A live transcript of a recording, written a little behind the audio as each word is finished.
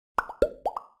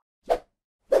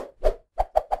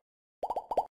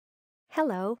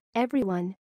Hello,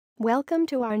 everyone. Welcome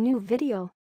to our new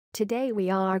video. Today we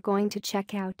are going to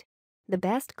check out the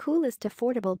best, coolest,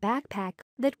 affordable backpack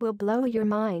that will blow your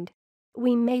mind.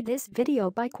 We made this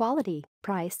video by quality,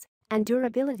 price, and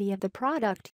durability of the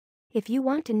product. If you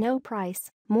want to know price,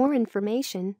 more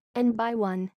information, and buy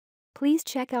one, please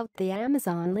check out the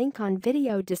Amazon link on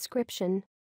video description.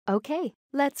 Okay,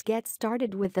 let's get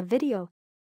started with the video.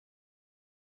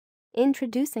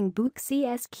 Introducing BOOK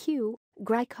CSQ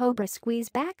Cobra Squeeze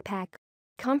Backpack.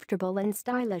 Comfortable and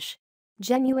stylish.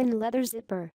 Genuine leather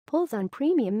zipper, pulls on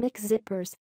premium mix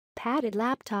zippers. Padded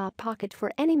laptop pocket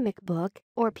for any MacBook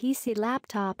or PC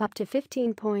laptop up to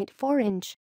 15.4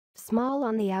 inch. Small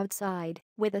on the outside,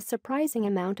 with a surprising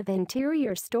amount of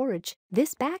interior storage,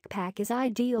 this backpack is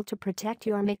ideal to protect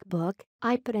your MacBook,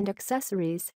 iPad and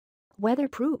accessories.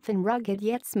 Weatherproof and rugged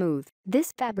yet smooth,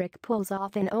 this fabric pulls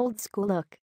off an old-school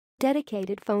look.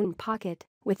 Dedicated phone pocket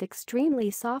with extremely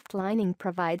soft lining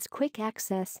provides quick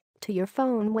access to your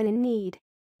phone when in need.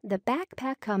 The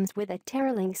backpack comes with a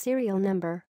Terralink serial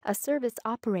number, a service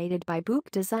operated by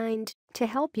BOOK designed to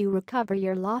help you recover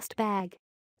your lost bag.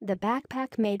 The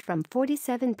backpack made from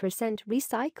 47%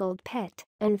 recycled PET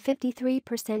and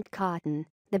 53% cotton.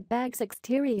 The bag's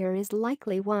exterior is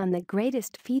likely one of the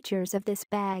greatest features of this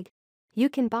bag. You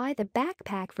can buy the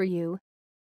backpack for you.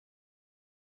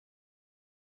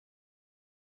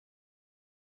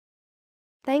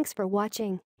 Thanks for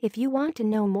watching. If you want to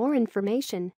know more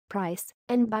information, price,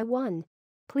 and buy one,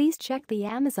 please check the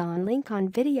Amazon link on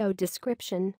video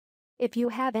description. If you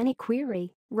have any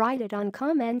query, write it on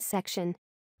comment section.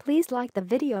 Please like the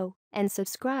video and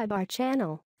subscribe our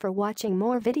channel for watching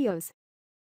more videos.